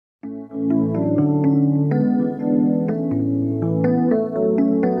Hey,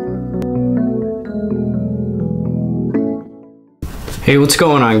 what's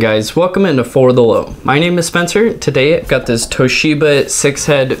going on, guys? Welcome into For the Low. My name is Spencer. Today I've got this Toshiba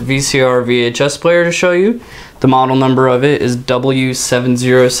 6-head VCR VHS player to show you. The model number of it is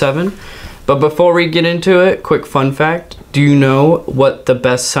W707. But before we get into it, quick fun fact. Do you know what the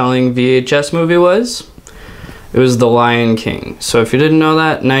best-selling VHS movie was? It was The Lion King. So if you didn't know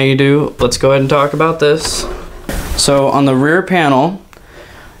that, now you do. Let's go ahead and talk about this. So on the rear panel,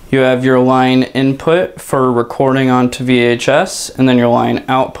 you have your line input for recording onto VHS, and then your line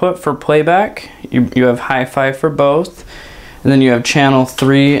output for playback. You have hi-fi for both, and then you have channel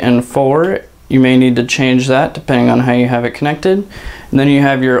 3 and 4. You may need to change that depending on how you have it connected. And then you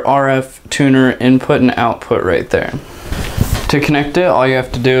have your RF tuner input and output right there. To connect it, all you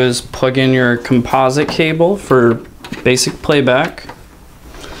have to do is plug in your composite cable for basic playback,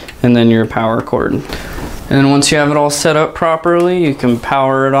 and then your power cord. And then once you have it all set up properly, you can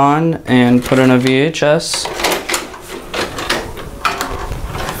power it on and put in a VHS.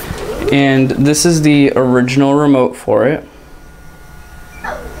 And this is the original remote for it.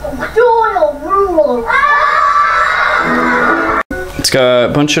 It's got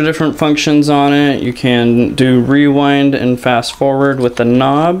a bunch of different functions on it. You can do rewind and fast forward with the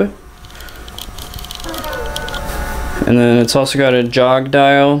knob. And then it's also got a jog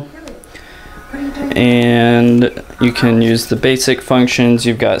dial. And you can use the basic functions.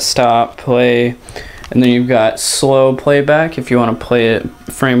 You've got stop, play, and then you've got slow playback if you want to play it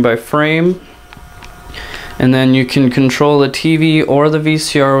frame by frame. And then you can control the TV or the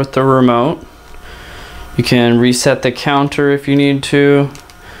VCR with the remote. You can reset the counter if you need to.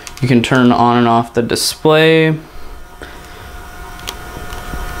 You can turn on and off the display.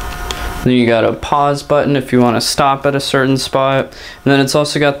 Then you got a pause button if you want to stop at a certain spot. And then it's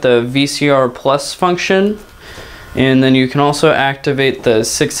also got the VCR Plus function. And then you can also activate the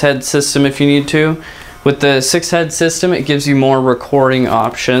 6-head system if you need to. With the 6-head system, it gives you more recording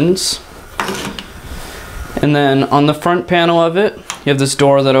options. And then on the front panel of it, you have this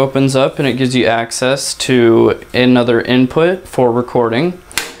door that opens up and it gives you access to another input for recording.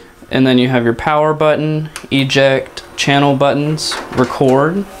 And then you have your power button, eject, channel buttons,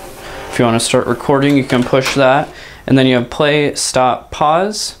 record. If you want to start recording, you can push that. And then you have play, stop,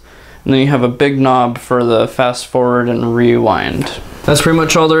 pause. And then you have a big knob for the fast forward and rewind. That's pretty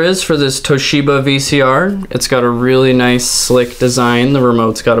much all there is for this Toshiba VCR. It's got a really nice slick design. The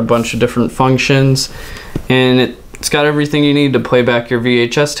remote's got a bunch of different functions. And it's got everything you need to play back your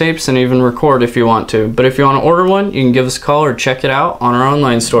VHS tapes and even record if you want to. But if you want to order one, you can give us a call or check it out on our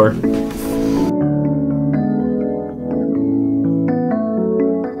online store.